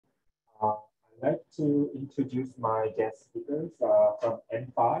I'd like to introduce my guest speakers from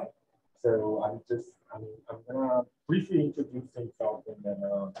N5. So I'm gonna briefly introduce himself, and then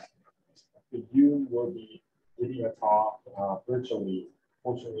you will be giving a talk virtually.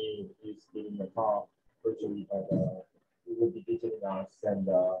 Fortunately, he's giving a talk virtually, but he will be visiting us and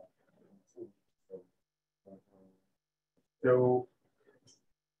so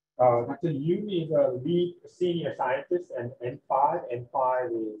Dr. Yoon is a lead senior scientist at N5.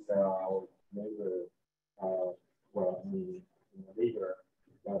 N5 is our neighbor, well, I mean, neighbor,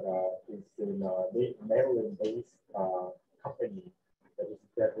 but it's a Maryland-based company that is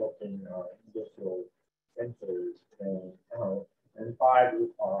developing industrial sensors. And N5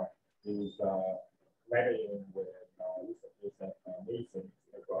 is collaborating with researchers at Mason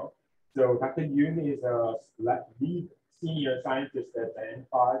as well. So Dr. Yoon is a lead senior scientist at the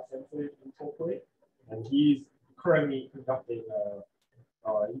N5 Sensor Incorporated, and he's currently conducting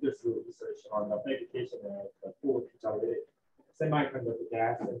industrial research on the fabrication of the full catalytic semiconductor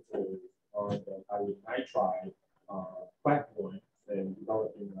gas sensors on the gallium nitride platform and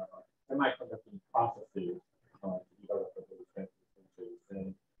developing semiconductor processes to develop those sensors.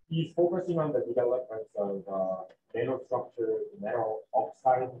 And he's focusing on the development of nanostructured metal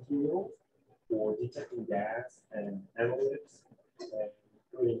oxide materials for detecting gas and analytics, and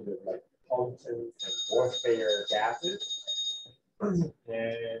including the pollutants and warfare gases. And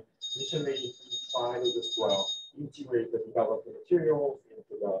initially, he tried to just integrate the developed materials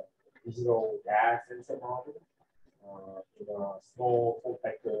into the digital gas sensor module in a small form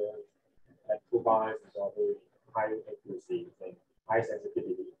factor that provides very high accuracy and high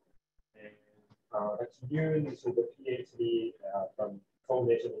sensitivity. And Dr. Yoon is a PhD from Seoul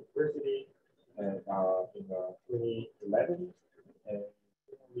National University and in 2011, and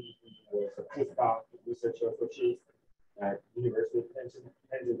he was a postdoc research associate at University of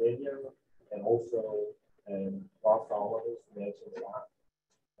Pennsylvania, and also in Los Alamos National Lab,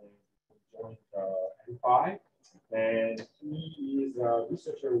 and he joined N5, and he is a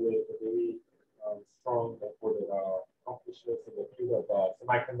researcher with a very strong recorded accomplishments in the field of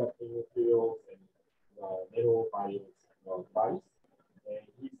semiconductor materials and metal device. And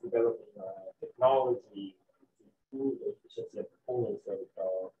he's developing technology to improve the efficiency and performance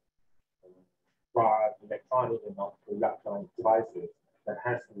of broad electronic and electronic devices that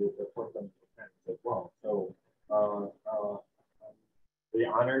has to do with the quantum mechanics as well. So I'm very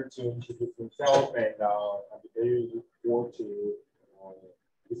honored to introduce himself, and I'm very looking forward to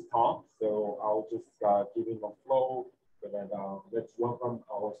his talk. So I'll just give him a flow, and then let's welcome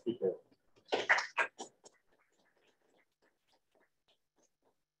our speaker.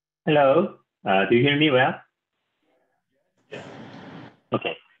 Hello, do you hear me well? Yeah.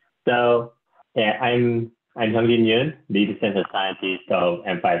 Okay, so yeah, I'm Hyeong Yoon, lead sensor scientist of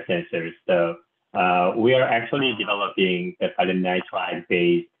N5 Sensors. So we are actually developing the gallium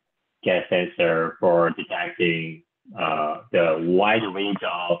nitride-based gas sensor for detecting the wide range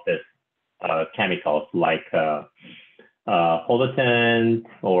of the chemicals like pollutant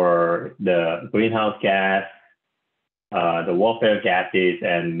or the greenhouse gas, the warfare gases,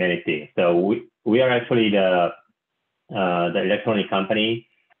 and many things. So we are actually the electronic company,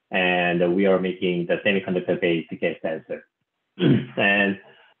 and we are making the semiconductor-based gas sensor. And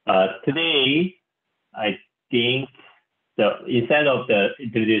today, I think, so instead of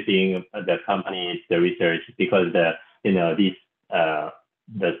introducing the company, the research, because the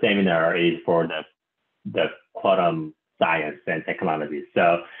seminar is for the quantum science and technology.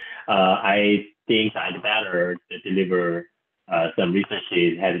 So I think I'd better deliver some research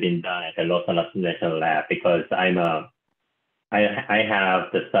that has been done at the Los Alamos National Lab, because I have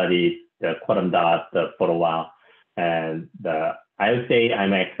studied the quantum dots for a while, and I would say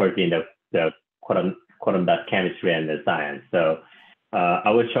I'm an expert in the quantum dot chemistry and the science. So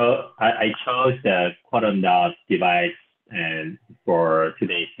I chose the quantum dot device and for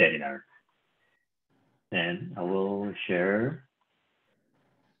today's seminar, and I will share.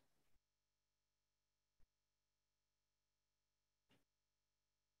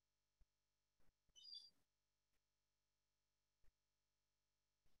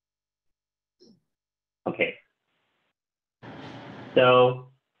 Okay, so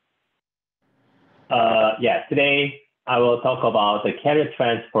today I will talk about the carrier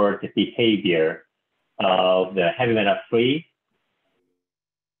transport behavior of the heavy metal-free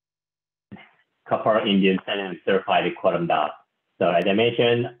copper indium titanium sulfide quantum dot. So as I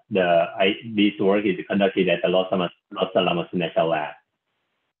mentioned, this work is conducted at the Los Alamos National Lab.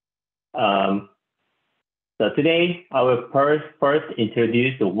 So today I will first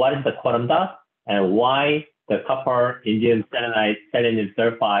introduce what is the quantum dot and why the copper indium selenide selenium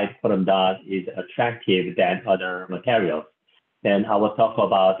sulfide quantum dot is attractive than other materials. Then I will talk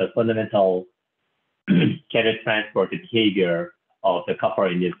about the fundamental carrier transport behavior of the copper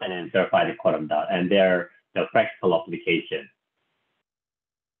indium selenium sulfide quantum dot and their the practical application.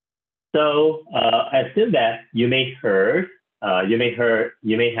 So assume that you may have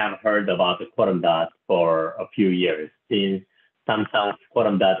heard about the quantum dot for a few years since Samsung's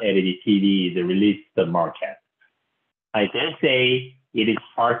quantum dot LED TV is released to the market. I dare say it is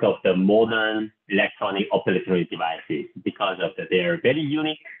part of the modern electronic optoelectronic devices because of their very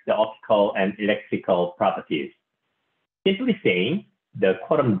unique the optical and electrical properties. Simply saying, the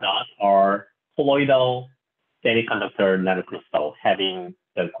quantum dots are colloidal semiconductor nanocrystal having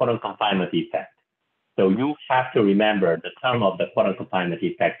the quantum confinement effect. So you have to remember the term of the quantum confinement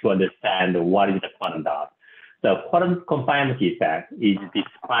effect to understand what is the quantum dot. The quantum confinement effect is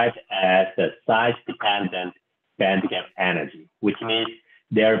described as the size-dependent bandgap energy, which means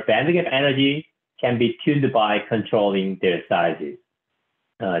their bandgap energy can be tuned by controlling their sizes.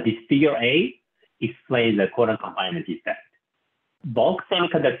 This figure A explains the quantum confinement effect. Bulk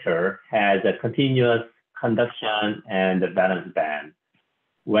semiconductor has a continuous conduction and valence band.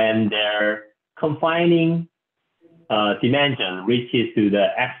 When their confining dimension reaches to the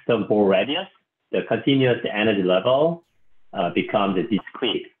external bore radius, the continuous energy level becomes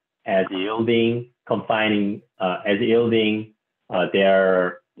discrete as yielding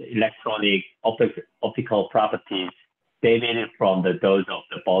their electronic optical properties deviated from those of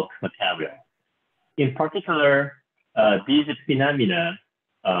the bulk material. In particular, these phenomena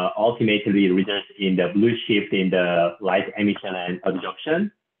ultimately result in the blue shift in the light emission and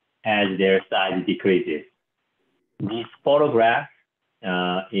absorption as their size decreases. This photograph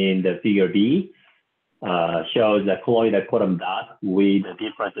in the figure B shows the colloidal quantum dot with a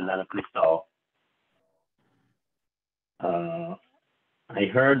different nanocrystal. I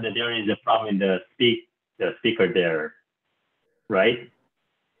heard that there is a problem in the speaker there, right?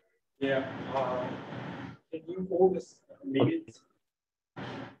 Yeah. Can you hold this a minute?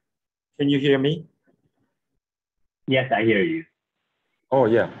 Can you hear me? Yes, I hear you. Oh,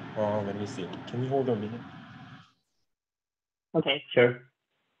 yeah. Let me see. Can you hold a minute? Okay, sure.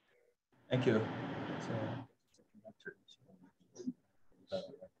 Thank you.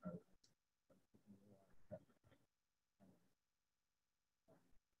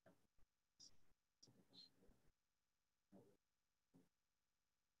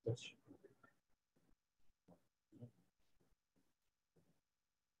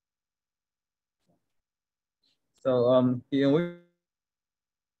 So Hyeong,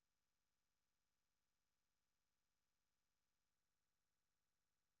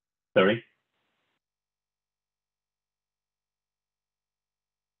 Sorry.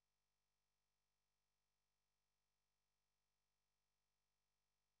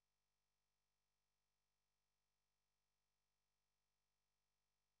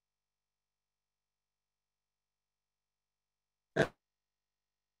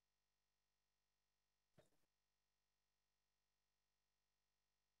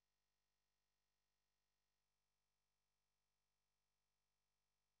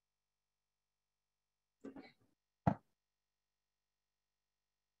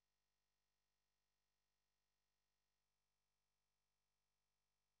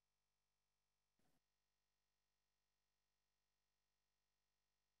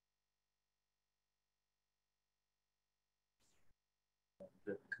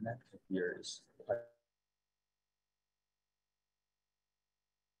 the connector here is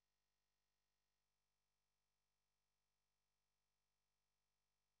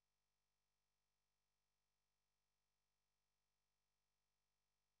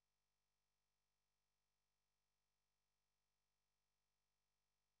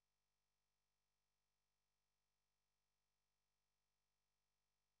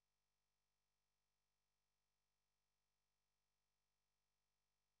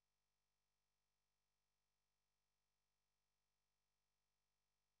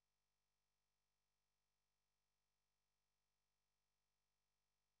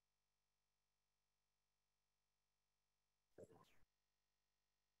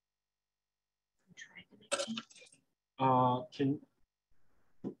Can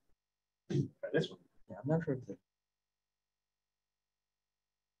this one? yeah, I'm not sure if the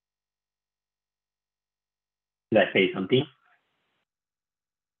Did I say something?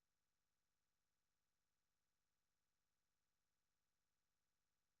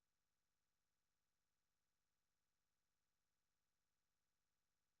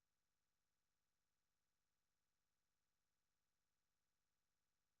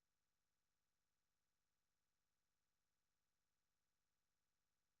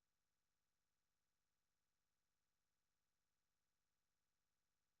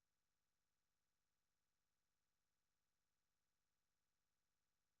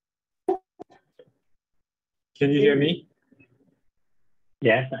 Can you hear me?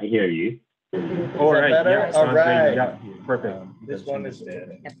 Yes, I hear you. All right. better? Yeah, sounds All right. great. Yeah, perfect. This one is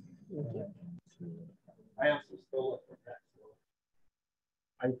the. I also still.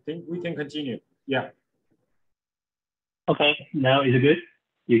 I think we can continue. Yeah. Okay, now is it good?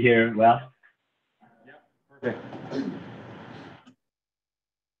 You hear well? Perfect.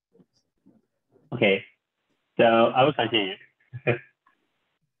 Okay, so I will continue.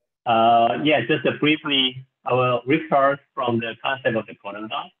 Yeah, just briefly, I will restart from the concept of the quantum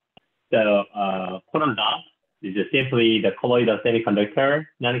dot. So quantum dot is just simply the colloidal semiconductor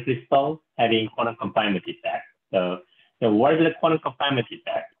nanocrystal having quantum confinement effect. So what is the quantum confinement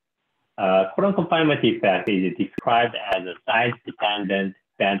effect? Quantum confinement effect is described as a size-dependent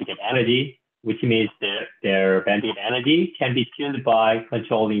band gap energy, which means their band gap energy can be tuned by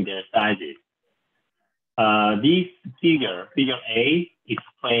controlling their sizes. This figure A,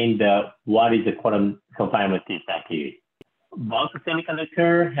 explains what is the quantum confinement effect is. Bulk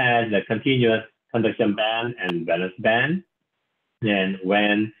semiconductor has a continuous conduction band and valence band. And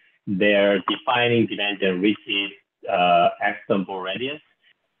when their defining dimension reaches axial bore radius,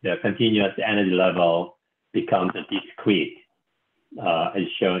 the continuous energy level becomes discrete, as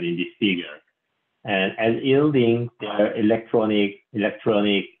shown in this figure. And as yielding, their electronic,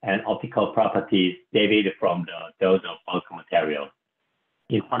 and optical properties deviate from those of bulk material.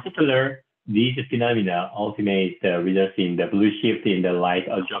 In particular, these phenomena ultimately result in the blue shift in the light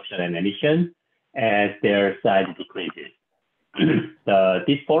absorption and emission as their size decreases.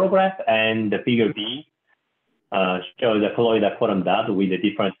 This photograph and the figure B show the colloidal quantum dot with the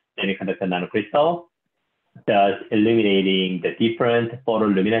different semiconductor nanocrystal, thus eliminating the different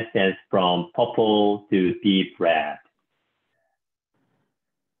photoluminescence from purple to deep red.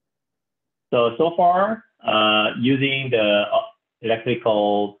 So far, using the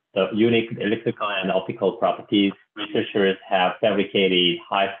unique electrical and optical properties, researchers have fabricated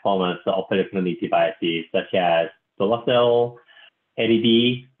high-performance optoelectronic devices such as solar cell,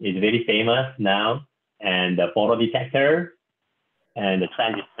 LED is very famous now, and the photodetector, and the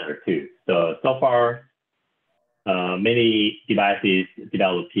transistor too. So far, many devices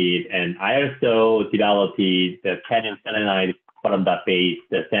developed, and I also developed the cadmium selenide quantum dot based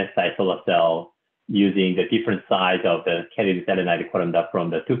sensitized solar cell using the different size of the cadmium selenide quantum dot from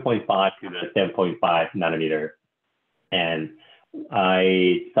the 2.5 to the 7.5 nanometer. And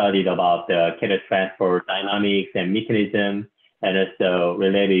I studied about the cadmium transport dynamics and mechanism, and also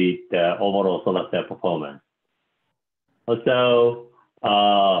related the overall solar cell performance. Also,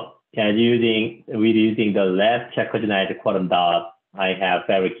 using the lab chalcogenide quantum dot, I have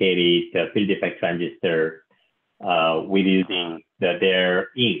fabricated the field effect transistor with using their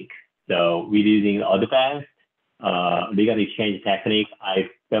ink. So with using advanced ligand exchange technique, I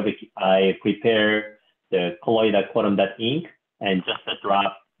prepare the colloidal quantum dot ink and just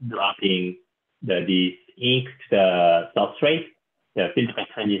dropping this ink to the substrate. The field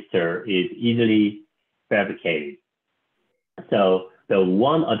effect transistor is easily fabricated. So the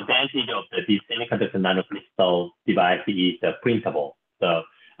one advantage of the semiconductor nanocrystal device is printable. So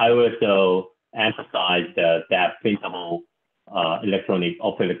I also emphasize that printable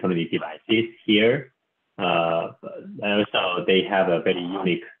optoelectronic devices here. And also they have a very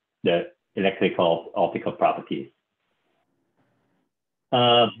unique electrical optical properties.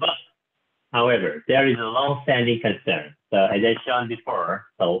 But however, there is a long-standing concern. So as I shown before,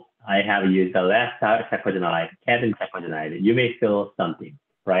 so I have used the last chalcogenide, cadmium chalcogenide. You may feel something,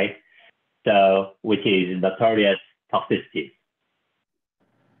 right? So which is notorious toxicity.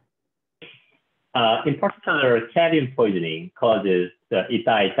 In particular, cadmium poisoning causes the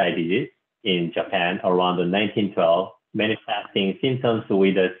Itaisai disease in Japan around 1912, manifesting symptoms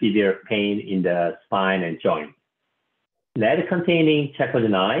with a severe pain in the spine and joint. Lead-containing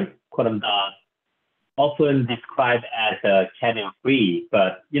chalcogenide, quantum dot, often described as cadmium-free,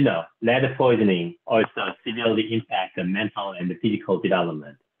 but lead poisoning also severely impacts the mental and the physical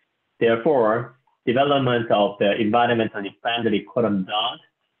development. Therefore, development of the environmentally friendly quantum dot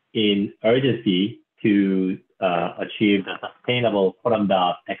in urgency to achieve the sustainable quantum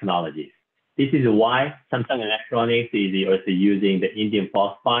dot technologies. This is why Samsung Electronics is also using the indium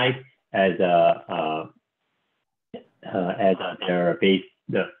phosphide as their base,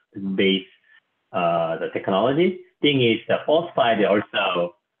 the technology. Thing is, the phosphide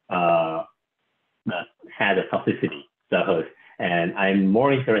also has a toxicity. So, and I'm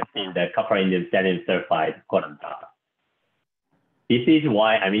more interested in the copper indium gallium sulfide quantum dot. This is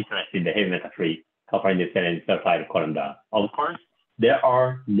why I'm interested in the heavy metal free copper indium gallium sulfide quantum dot. Of course, there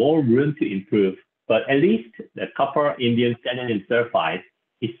are more room to improve, but at least the copper indium gallium sulfide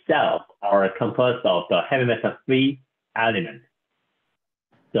itself are composed of the heavy metal-free elements,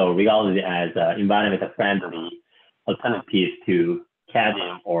 so regarded as environmental friendly alternatives to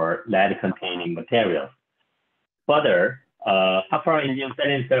cadmium or lead-containing materials. Further, copper, indium,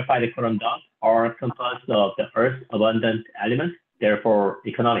 selenium sulfide, quantum dots are composed of the Earth's abundant elements, therefore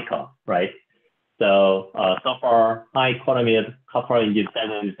economical, right? So, so far, high quantum copper, indium,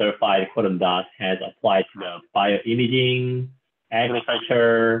 selenium sulfide, quantum dots has applied to the bioimaging,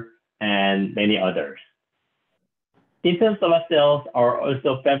 agriculture, and many others. Thin-film solar cells are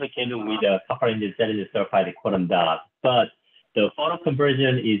also fabricated with the copper, indium, selenium sulfide, quantum dots, but the photo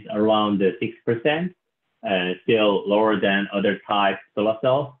conversion is around 6%, still lower than other type solar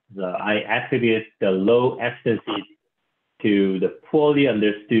cells. So I attribute the low efficiency to the poorly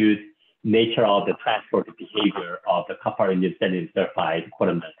understood nature of the transport behavior of the copper, indium, selenium sulfide,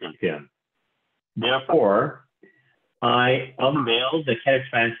 quantum dot thin film. Therefore, I unveiled the carrier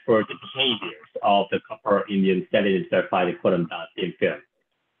transport behaviors of the copper, indium, selenium sulfide, quantum dot thin film.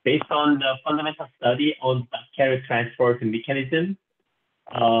 Based on the fundamental study on the carrier transport mechanism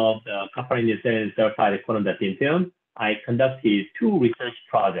of the copper, indium, selenium sulfide, quantum dot thin film, I conducted two research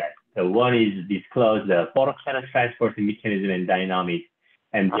projects. The one is disclose the photo carrier transport mechanism and dynamics,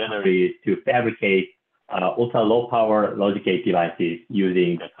 and the other is to fabricate ultra low power logic gate devices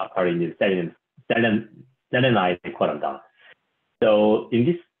using the copper, indium, selenide quantum dot. So in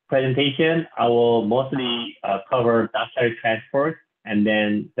this presentation, I will mostly cover dot carrier transport and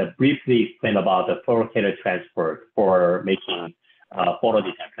then briefly explain about the photo carrier transport for making photo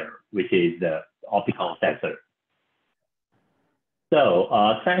detector, which is the optical sensor. So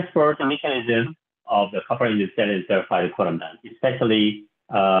transport mechanism of the copper, indium, selenium sulfide, quantum dot, especially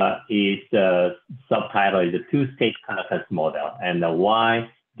is subtitle is the two-stage conductance model, and why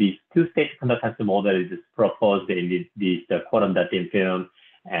this two-stage conductance model is proposed in this quantum dot thin film,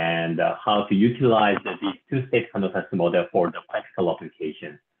 and how to utilize this two-stage conductance model for the practical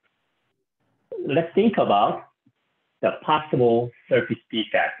application. Let's think about the possible surface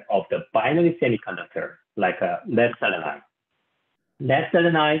defect of the binary semiconductor, like a lead selenide. Lead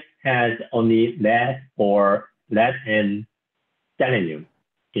selenide has only lead or lead and selenium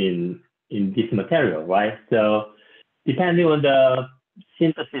in this material, right? So depending on the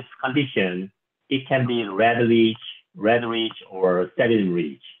synthesis condition, it can be lead rich or selenium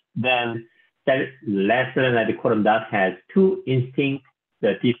rich. Then lead selenide quantum dot has two distinct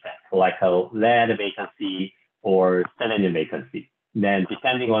defects, like a lead vacancy or selenium vacancy. Then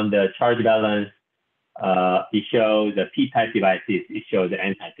depending on the charge balance, it shows the p-type devices, it shows the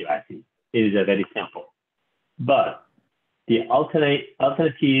n-type devices. It is very simple. But the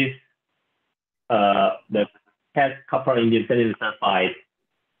alternative, the copper, indium, selenium sulfide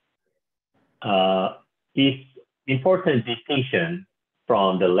is important distinction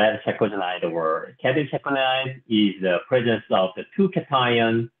from the lead chalcogenide or cadmium chalcogenide is the presence of the two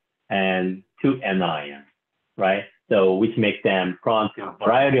cation and two anion, right? So which makes them prone to a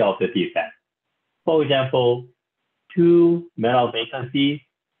variety of the defects. For example, two metal vacancies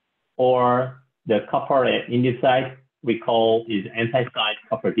or the copper and indium side we call is anti-side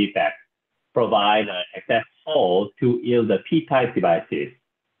copper defect, provide an excess hole to yield the p-type devices.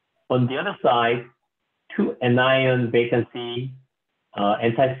 On the other side, two anion vacancy,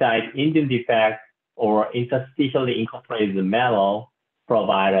 anti-side indium defect, or interstitially incorporated metal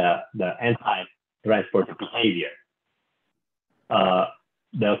provide the n-type transport behavior.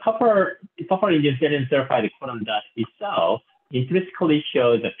 The copper indium selenium sulfide quantum dot itself intrinsically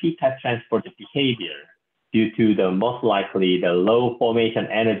shows the p-type transport behavior due to the most likely the low formation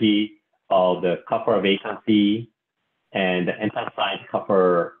energy of the copper vacancy and the anti-side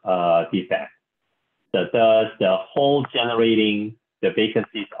copper defect. So thus the hole generating the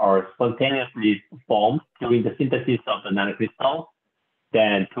vacancies are spontaneously formed during the synthesis of the nanocrystal,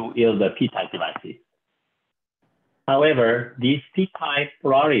 then to yield the p-type devices. However, this p-type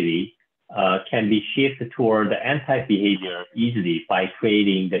polarity can be shifted toward the n-type behavior easily by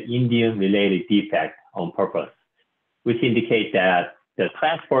creating the indium-related defect on purpose, which indicates that the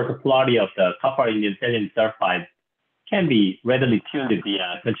transport polarity of the copper, indium, selenium sulfide can be readily tuned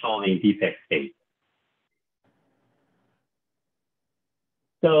via controlling defect state.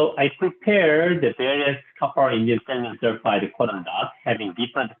 So I prepared the various copper, indium, selenium sulfide quantum dots having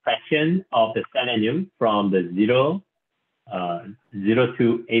different fractions of the selenium from the 0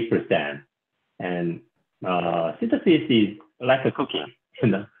 to 8%. And synthesis is like a cooking, you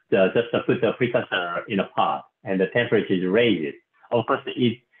know, just to put the precursor in a pot and the temperature is raised. Of course,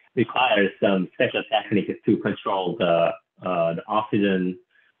 it requires some special techniques to control the oxygen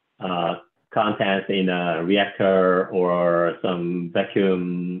contents in a reactor or some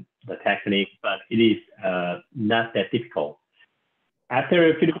vacuum technique, but it is not that difficult.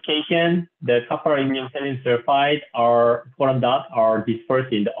 After purification, the copper indium selenium sulfide or quantum dots are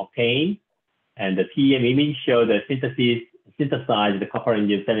dispersed in the octane, and the TEM image show the synthesize the copper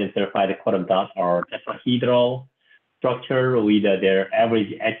indium selenium sulfide quantum dots are tetrahedral structure with their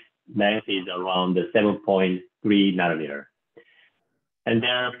average edge length is around the 7.3 nanometer. And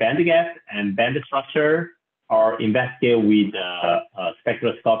their band gap and band structure are investigated with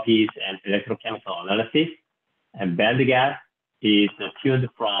spectroscopies and electrochemical analysis. And band gap is tuned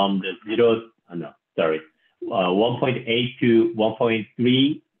from the 1.8 to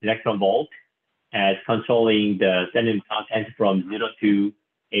 1.3 electron volt as controlling the selenium content from 0 to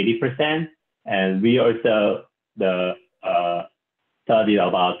 80%. And we also studied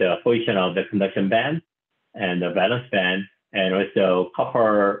about the position of the conduction band and the valence band, and also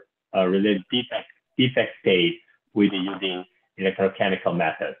copper related defect state with using electrochemical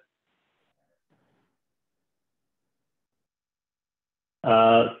method.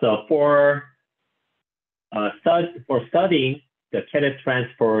 So for studying the cation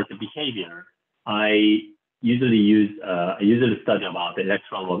transport behavior, I usually study about the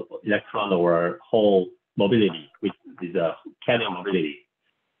electron or hole mobility, which is a cation mobility.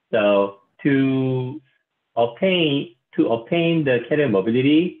 So to obtain the cation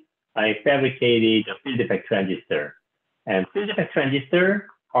mobility, I fabricated a field effect transistor, and field effect transistor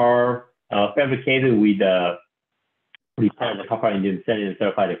are fabricated with the copper indium selenium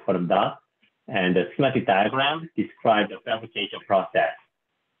sulfide quantum dot, and the schematic diagram describes the fabrication process.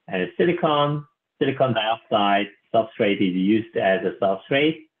 And silicon dioxide substrate is used as a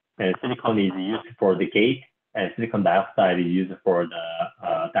substrate, and silicon is used for the gate, and silicon dioxide is used for the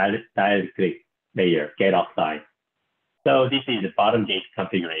dielectric layer, gate oxide. So this is the bottom gate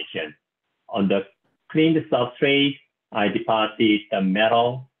configuration. On the cleaned substrate, I deposit the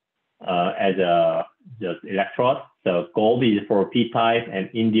metal as a just electrode. So gold is for P-type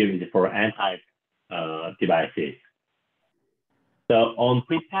and indium is for N-type devices. So on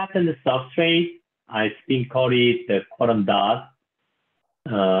pre-patterned substrate, I spin coated the quantum dot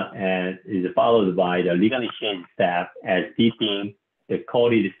and is followed by the ligand exchange step as dipping the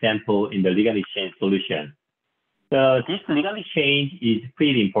coated sample in the ligand exchange solution. So this ligand exchange is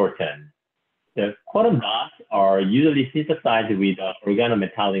pretty important. The quantum dots are usually synthesized with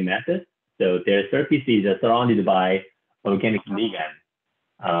organometallic method. So their surface is surrounded by organic ligand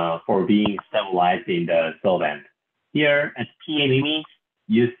for being stabilized in the solvent. Here at TM image,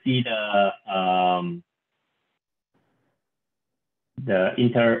 you see the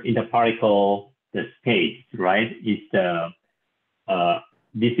interparticle the space, right? It's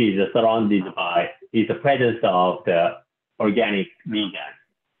this is surrounded by the presence of the organic ligand.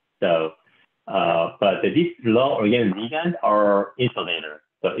 So, but these low organic ligands are insulator,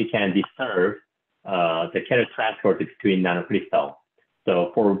 so it can disturb the cation transport between nanocrystal.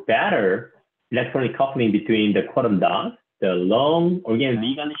 So for better electronic coupling between the quantum dots, the long organic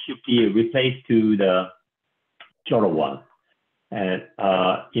ligand should be replaced to the shorter one. And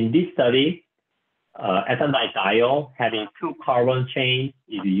in this study, ethylene diol having 2 carbon chains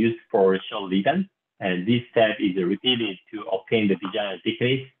is used for short ligand, and this step is repeated to obtain the desired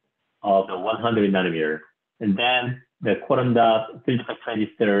thickness of the 100 nanometer. And then the quantum dot field effect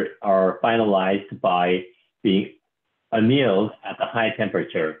transistor are finalized by being annealed at a high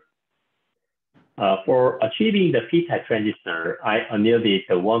temperature. For achieving the P-type transistor, I annealed it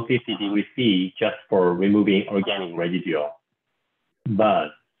at 150 degrees C just for removing organic residue.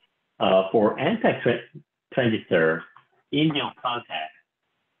 But for N-type transistor, indium contact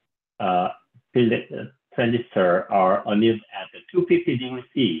field transistor are annealed at 250 degrees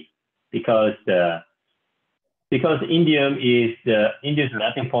C because indium's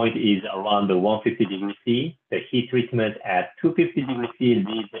melting point is around the 150 degrees C. The heat treatment at 250 degrees C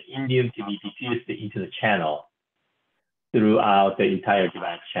leads the indium to be diffused into the channel throughout the entire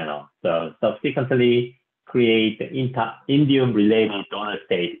device channel. So subsequently create the indium-related donor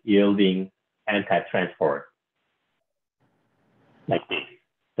state yielding N-type transport like this.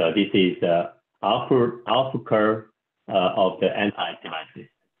 So this is the output curve of the N-type devices.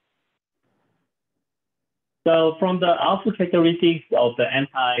 So from the output characteristics of the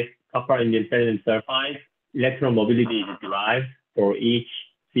N-type copper indium selenium sulfide, electron mobility is derived for each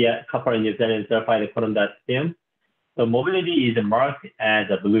copper indium selenium sulfide quantum dot system. So mobility is marked as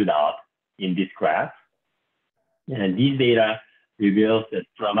a blue dot in this graph. And these data reveals the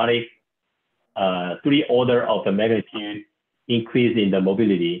dramatic 3 order of the magnitude increase in the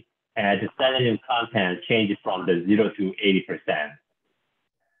mobility as the selenium content changes from the 0 to 80%.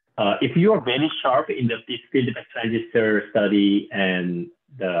 if you are very sharp in the feedback transistor study and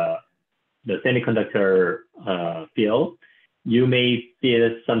the semiconductor field, you may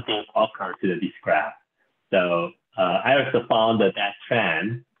feel something occur to this graph. So I also found that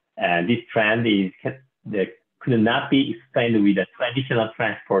trend, and this trend could not be explained with a traditional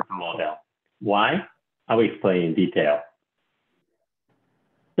transport model. Why? I will explain in detail.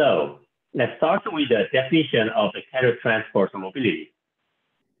 So let's start with the definition of the carrier transport mobility.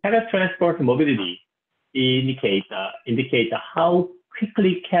 Carrier transport mobility indicates how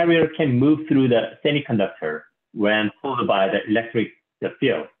quickly carrier can move through the semiconductor when pulled by the electric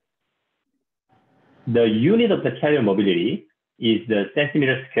field. The unit of the carrier mobility is the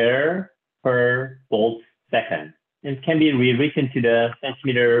centimeter square per volt second, and can be rewritten to the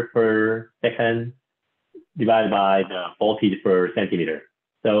centimeter per second divided by the voltage per centimeter.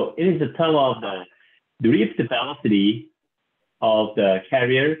 So it is a term of the drift velocity of the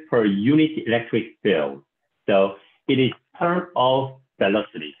carrier per unit electric field. So it is term of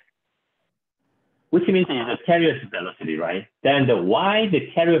velocity, which means it is the carrier's velocity, right? Then why the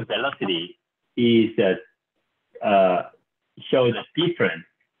carrier velocity is shows a difference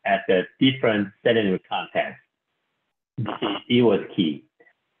at the different cellular contacts. It was key.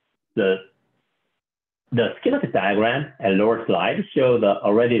 The schematic diagram and lower slide show the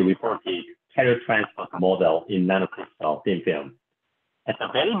already reported carrier transport model in nanocrystal thin film. At the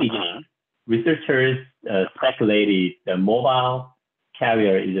very beginning, researchers speculated the mobile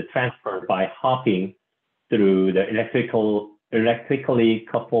carrier is transferred by hopping through the electrically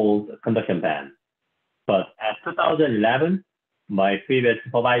coupled conduction band. But at 2011, my previous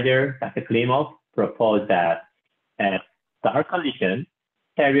supervisor, Dr. Klimov, proposed that at dark condition,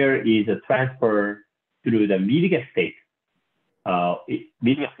 carrier is transferred through the media state,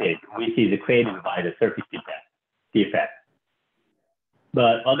 which is created by the surface defect.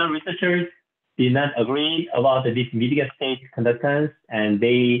 But other researchers did not agree about this media state conductance, and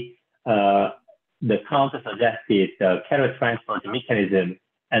the counter suggested the carrier transport mechanism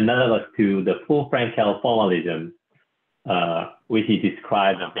analogous to the full-Frankel formalism, which is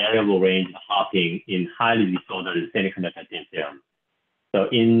described a variable range hopping in highly disordered semiconductor thin film. So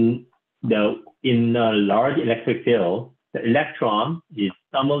in a large electric field, the electron is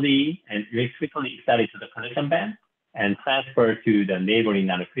thermally and electrically excited to the conduction band and transferred to the neighboring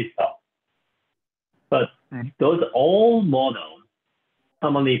nanocrystal. But those old models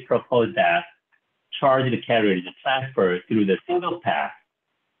commonly propose that charged carrier is transferred through the single path,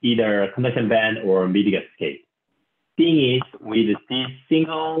 either conduction band or media escape. Thing is, with this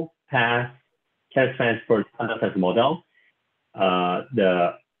single path carrier transport conductance model,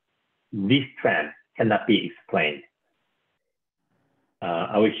 this trend cannot be explained.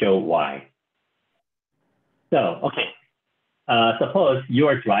 I will show why. So, okay, suppose you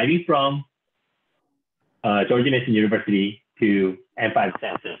are driving from George Mason University to M5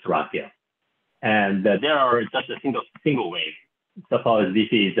 Sensors Rockville, and there are just a single wave. Suppose this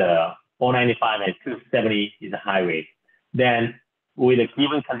is 495 and 270 is a highway. Then with a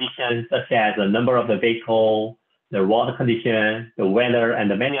given condition such as the number of the vehicle, the road condition, the weather,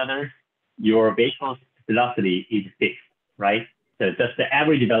 and the many others, your vehicle's velocity is fixed, right? So just the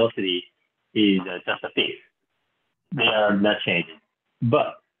average velocity is just a fixed. They are not changing.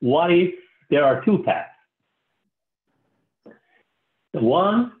 But what if there are two paths?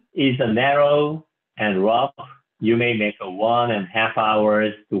 One is a narrow and rough. You may make a 1.5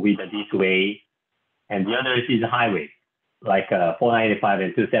 hours to with this way, and the other is a highway, like 495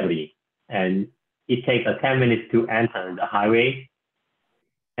 and 270, and it takes 10 minutes to enter the highway,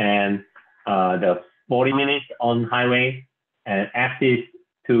 and the 40 minutes on highway, and active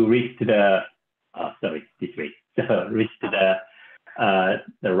to reach to the this way, so reach to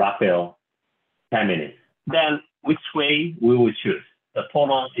the Rockville 10 minutes. Then which way we will choose? The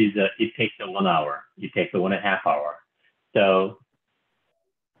total is it takes 1 hour. It takes 1.5 hours. So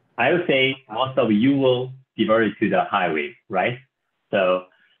I would say most of you will divert it to the highway, right? So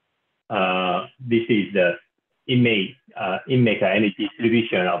this is it may any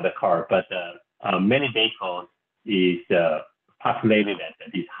distribution of the car, but many vehicles is populated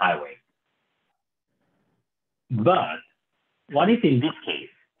at this highway. But what if in this case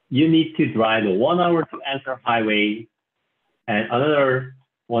you need to drive 1 hour to enter highway and another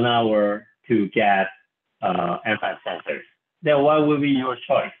 1 hour to get M5 Sensors? Then what will be your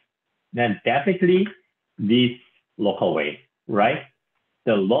choice? Then definitely this local way, right?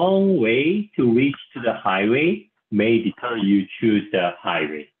 The long way to reach to the highway may deter you choose the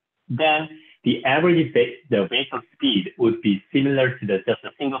highway. Then the average the vehicle speed would be similar to just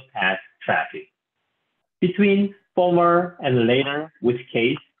a single path traffic. Between former and later, which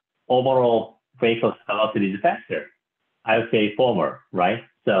case overall vehicle velocity is faster. I would say former, right?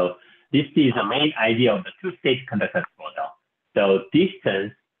 So this is the main idea of the two-stage conductance model. So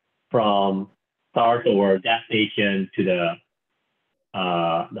distance from start or destination to the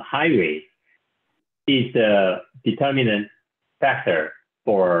highway is the determinant factor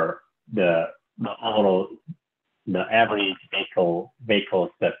for the overall, the average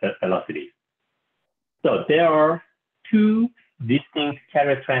vehicle velocity. So there are two distinct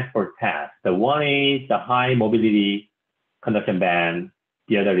carrier transport paths. The one is the high mobility conduction band.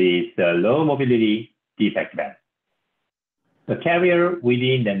 The other is the low mobility defect band. The carrier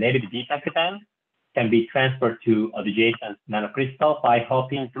within the native defect band can be transferred to adjacent nanocrystal by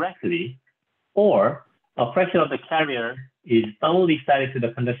hopping directly, or a fraction of the carrier is thermally excited to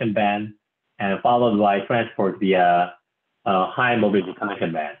the conduction band and followed by transport via high mobility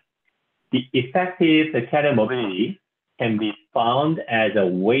conduction band. The effective carrier mobility can be found as a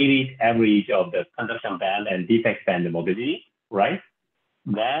weighted average of the conduction band and defect band mobility, right?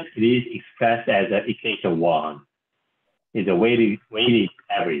 That it is expressed as equation 1, is a weighted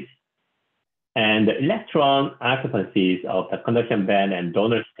average. And the electron occupancies of the conduction band and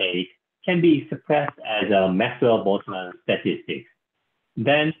donor state can be expressed as a Maxwell-Boltzmann statistics.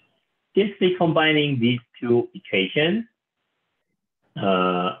 Then, simply combining these two equations,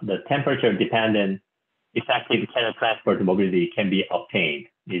 the temperature-dependent effective carrier transport mobility can be obtained,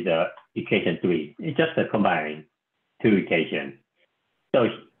 is equation 3. It's just combining two equations. So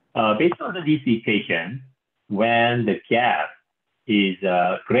based on this equation, when the gap is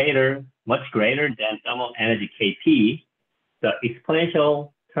much greater than thermal energy Kp, the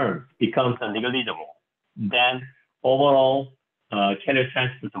exponential term becomes negligible. Then overall carrier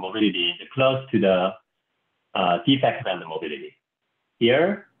transport mobility is close to the defect band mobility.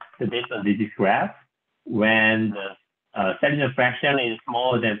 Here, so based on this graph, when the selenium fraction is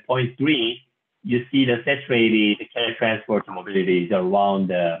smaller than 0.3, you see the saturated carrier transport mobility is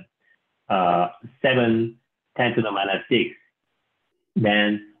around 7 10 to the minus 6.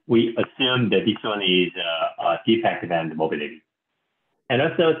 Then we assume that this one is defect band mobility. And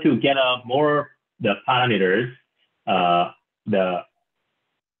also to get more the parameters, I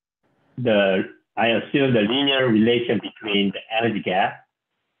assume the linear relation between the energy gap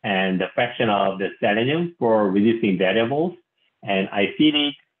and the fraction of the selenium for reducing variables. And I feed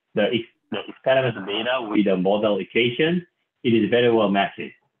it the experimental data with the model equation. It is very well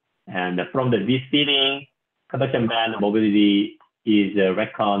matched. And from the this feeding, conduction band mobility is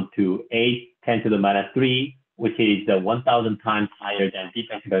reckoned to 8 10 to the minus 3, which is 1,000 times higher than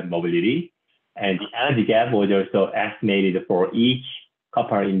defect band mobility. And the energy gap was also estimated for each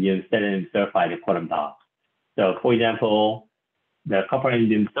copper indium selenium sulfide quantum dot. So for example, the copper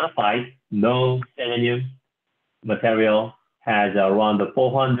indium sulfide, no selenium material, has around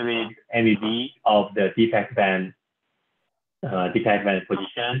 400 MeV of the defect band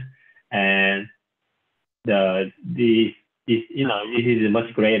position, and this is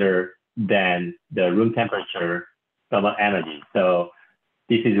much greater than the room temperature thermal energy. So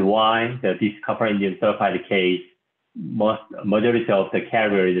this is why this copper indium sulfide case, majority of the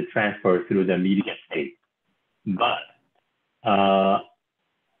carrier is transferred through the immediate state. But the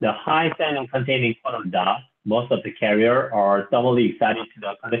high selenium containing quantum dots, most of the carrier are thermally excited to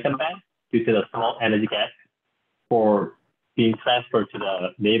the conduction band due to the small energy gap for being transferred to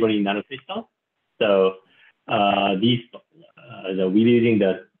the neighboring nanocrystal. So we're using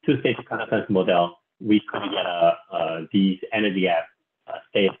the two-stage conductance model, we could get these energy gap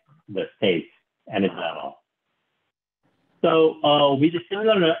the state energy level. So with a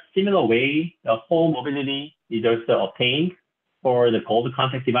similar way, the whole mobility is also obtained for the gold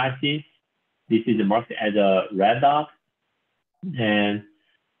contact devices. This is marked as a red dot. And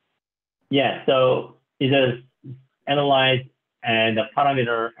yeah, so it is analyzed, and the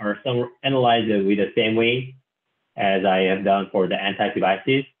parameter are analyzed with the same way as I have done for the anti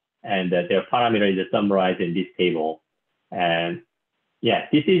devices, and their parameter is summarized in this table. And yeah,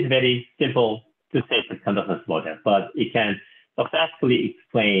 this is very simple two-stage conductance model, but it can successfully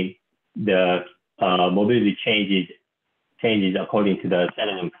explain the mobility changes according to the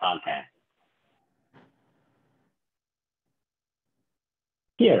selenium content.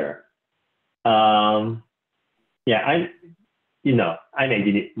 Here, yeah, I'm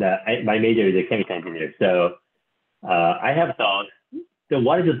engineer. My major is a chemical engineer, so I have thought, so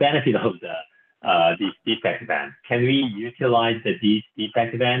what is the benefit of this defect band? Can we utilize this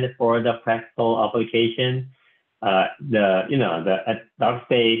defect band for the practical application? The dark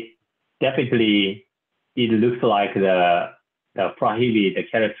state, definitely it looks like the prohibit the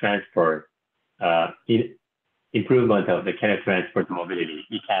carrier transport improvement of the carrier transport mobility.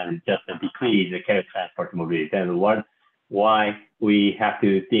 It can just decrease the carrier transport mobility. Then why we have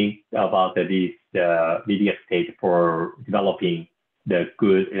to think about this media state for developing the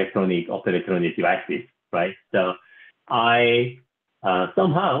good optoelectronic devices, right? So I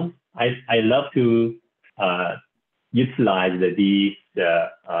somehow I love to utilize these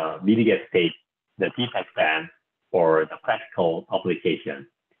media state, the defect band for the practical application.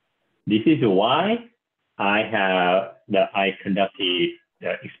 This is why I conducted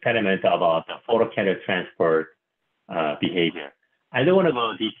the experiment about the photo carrier transport behavior. I don't want to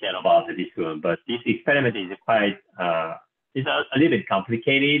go detail about this one, but this experiment is quite is a little bit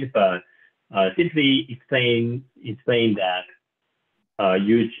complicated, but simply explain that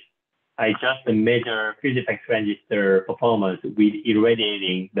I just measure field effect transistor performance with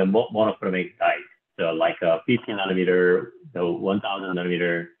irradiating the monochromatic light. So like a 50 nanometer, the 1000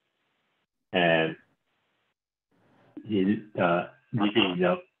 nanometer, and this is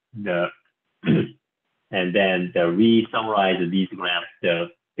the and then we summarize these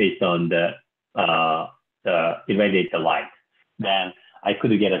graphs based on the irradiated light. Then I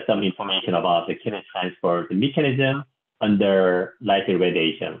could get some information about the carrier transport mechanism under light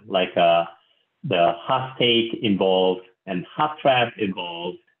irradiation, like the hot state involved and hot trap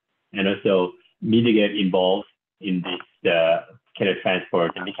involved, and also mitigate involved in this carrier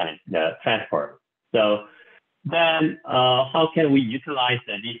transport mechanism, the transport. So then how can we utilize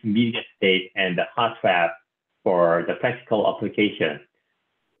this mitigate state and the hot trap for the practical application?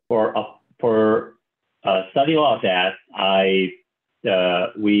 For study all of that,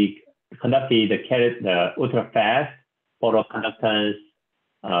 we conducted the ultra fast photoconductance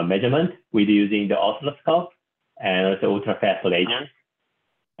measurement with using the oscilloscope and also ultra fast lasers.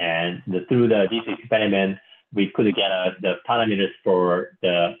 And through this experiment, we could get the parameters for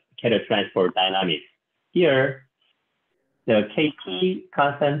the carrier transport dynamics. Here, the KT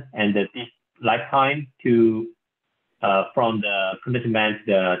constant and this lifetime from the conduction band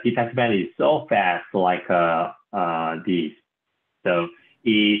to the defect band is so fast, like this. So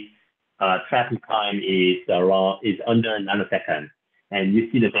its traffic time is under nanosecond, and you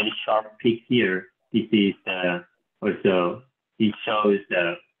see the very sharp peak here. This is also it shows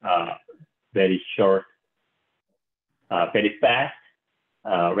the very short, very fast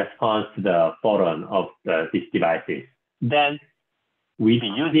response to the photon of these devices. Then we'll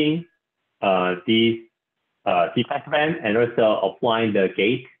be using these defect band and also applying the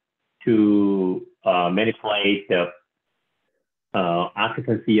gate to manipulate the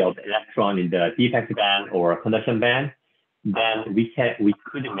occupancy of the electron in the defect band or conduction band. Then we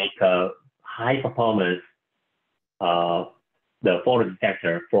could make a high performance the photo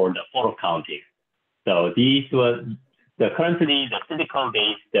detector for the photo counting. So these were currently the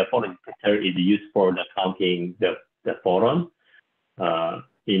silicon-based photo detector is used for the counting the photon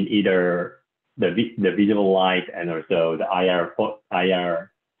in either the visible light and also the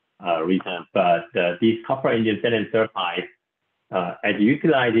IR reason. But these copper indium gallium sulfide, as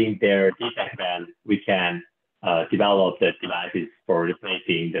utilizing their defect band, we can develop the devices for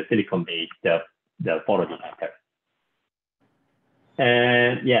replacing the silicon-based the photo detector.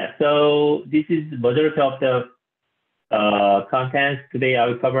 And yeah, so this is majority of the contents today I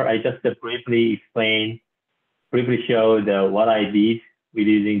will cover. I just briefly show what I did with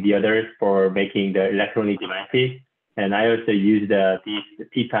using the others for making the electronic devices. And I also use these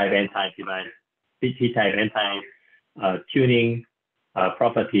P-type N-type device, P-type N-type tuning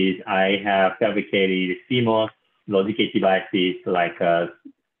properties. I have fabricated CMOS logic gate devices like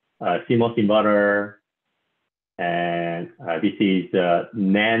CMOS inverter, and this is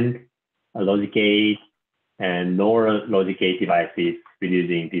NAND logic gate and NOR logic gate devices with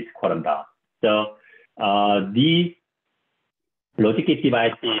using this quantum dot. So these logic gate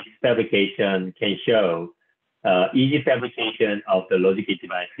devices fabrication can show easy fabrication of the logic gate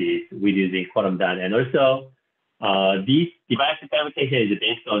devices with using quantum dot, and also this device fabrication is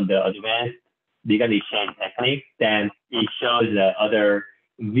based on the advanced ligand exchange technique. Then it shows the other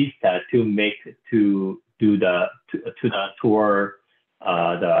vista to toward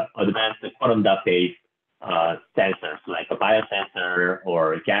the advanced quantum dot based sensors like a biosensor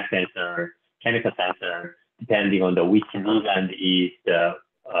or gas sensor, chemical sensor, depending on which ligand is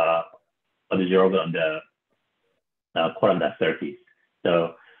observed on the quantum dot surface.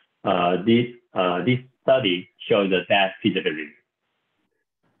 So this study shows that feasibility.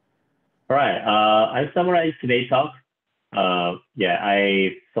 All right, I summarized today's talk.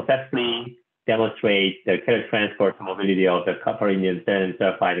 I successfully demonstrate the carrier transport mobility of the copper indium gallium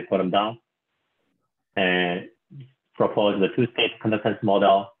sulfide quantum dot, and propose the two-state conductance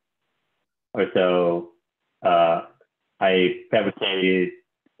model. Also I fabricated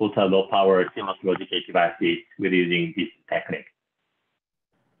ultra low power CMOS logic gate devices with using this technique.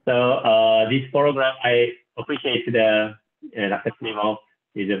 So this program, I appreciate the Dr. Slimov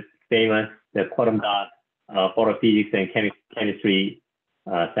is a famous the quantum dot photophysics and chemistry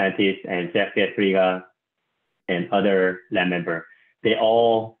scientist, and Jeff Gestriga and other lab member. They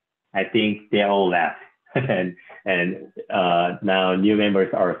all, I think they all left, and now new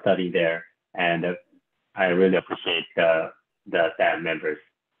members are studying there, and I really appreciate the lab members.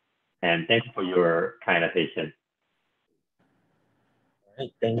 And thank you for your kind attention. All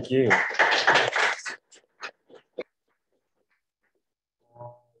right, thank you.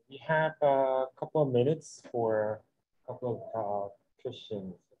 We have a couple of minutes for a couple of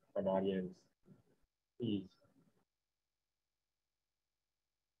questions from audience. Please.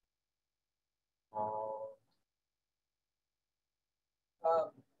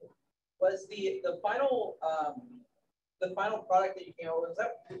 Was the final product that you came out with, was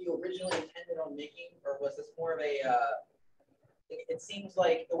that what you originally intended on making, or was this more of a it seems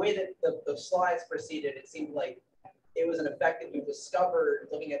like the way that the slides proceeded, it seemed like it was an effect that you discovered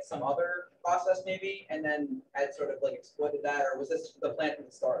looking at some other process maybe, and then had sort of like exploited that, or was this the plan from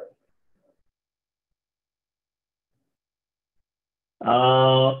the start?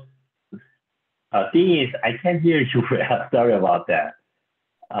 Thing is, I can't hear you well. Sorry about that.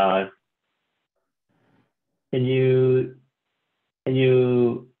 Can you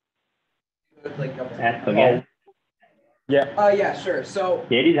Like, ask again? Yeah. yeah, sure. So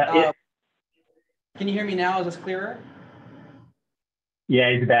can you hear me now? Is this clearer? Yeah,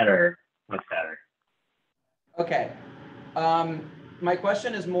 it's better, much better. Okay. My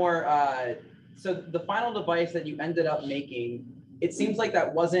question is more, so the final device that you ended up making, it seems like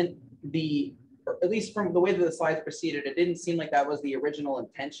that wasn't or at least from the way that the slides proceeded, it didn't seem like that was the original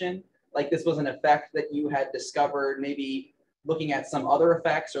intention. Like this was an effect that you had discovered, maybe looking at some other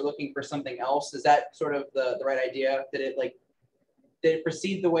effects or looking for something else. Is that sort of the right idea? Did it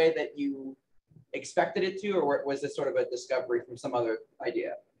proceed the way that you expected it to, or was this sort of a discovery from some other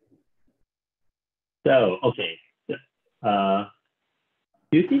idea? So, okay. Do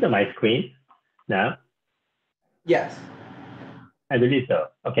you see my screen now? Yes. I believe so.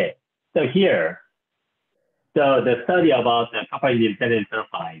 Okay. So here, so the study about the copper indium gallium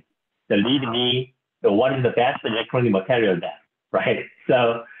sulfide, the lead me, so what is the best electronic material then, right?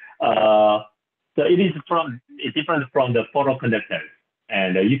 So, so it's different from the photoconductors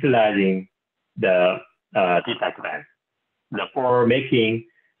and utilizing the defect band for making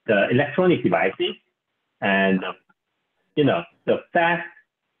the electronic devices, and the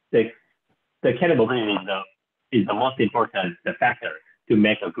capability is the most important factor to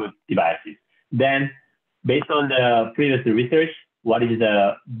make a good devices. Then, based on the previous research, what is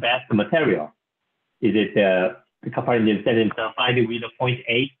the best material? Is it the copper indium gallium sulfide with a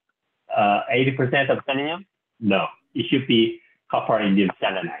 0.8, 80% of selenium? No, it should be copper indium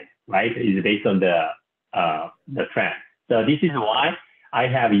selenide, right? It's based on the trend. So this is why I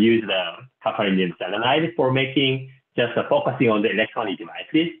have used the copper indium selenide for making just focusing on the electronic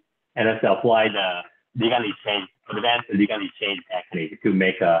devices, and also apply the advanced legal exchange technique to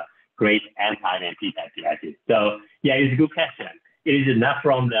make a great N-type and P-type devices. So yeah, it's a good question. It is not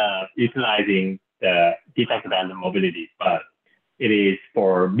from the utilizing the defect band mobility, but it is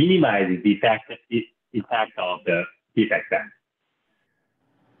for minimizing the impact of the defect band.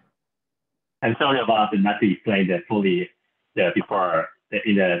 I'm sorry about not to explain that fully before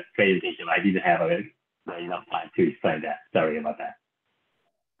in the presentation. I didn't have enough time to explain that. Sorry about that.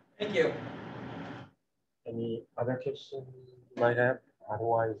 Thank you. Any other questions you might have?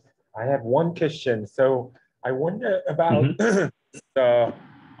 Otherwise, I have one question. So I wonder about the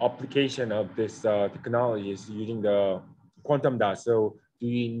application of this technology is using the quantum dot. So do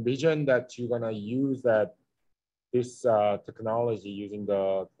you envision that you're gonna use this technology using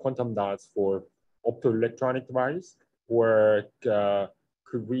the quantum dots for optoelectronic device, or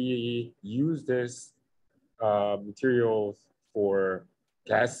could we use this materials for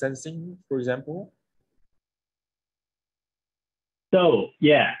gas sensing, for example? So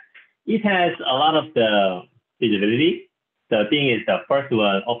yeah, it has a lot of the feasibility. The thing is, the first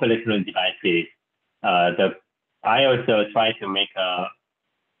one, optoelectronic devices. I also try to make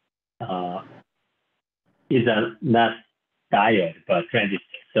is a not diode but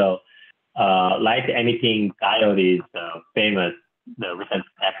transistor. So light emitting diode is famous, the recent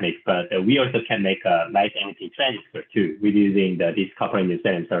technique, but we also can make a light emitting transistor too with using this copper indium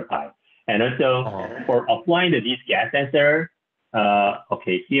gallium sulfide. And also for applying this gas sensor.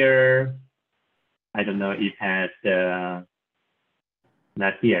 Okay, here, I don't know, it has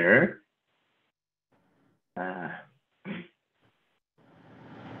not here.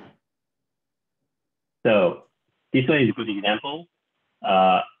 So this one is a good example.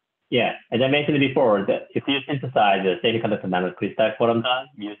 Yeah, as I mentioned before, that if you synthesize the semiconductor nanocrystal quantum dot,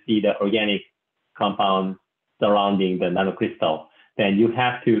 you see the organic compound surrounding the nanocrystal. Then you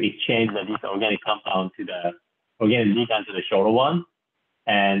have to exchange this organic compound to the organic ligand to the shorter one.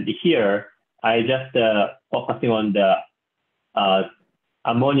 And here, I just focusing on the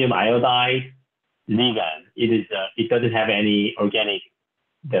ammonium iodide ligand. It doesn't have any organic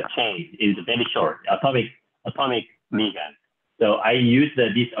chain. It is very short, atomic ligand. So I use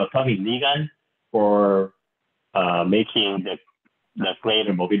this atomic ligand for making the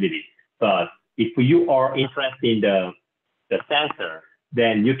greater mobility. But if you are interested in the sensor,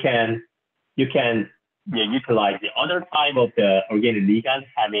 then you can utilize the other type of the organic ligand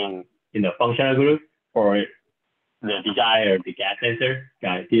having functional group for the desired gas sensor,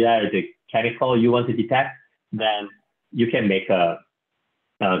 desired the chemical you want to detect. Then you can make a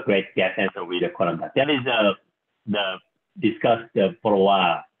great gas sensor with a quantum dot. That is the discussed for a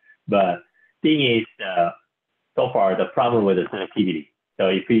while, but thing is so far the problem with the selectivity. So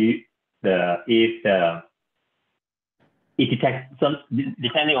if it detects some,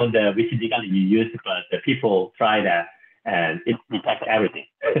 depending on which ligand you use, but the people try that and it detects everything.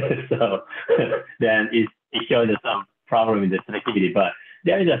 So then it shows some problem with the selectivity, but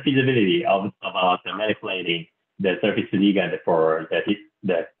there is a feasibility about manipulating the surface ligand for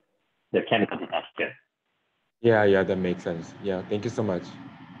the chemical detection. Yeah, that makes sense. Yeah, thank you so much.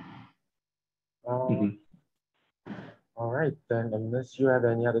 All right, then unless you have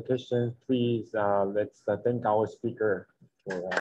any other questions, please let's thank our speaker for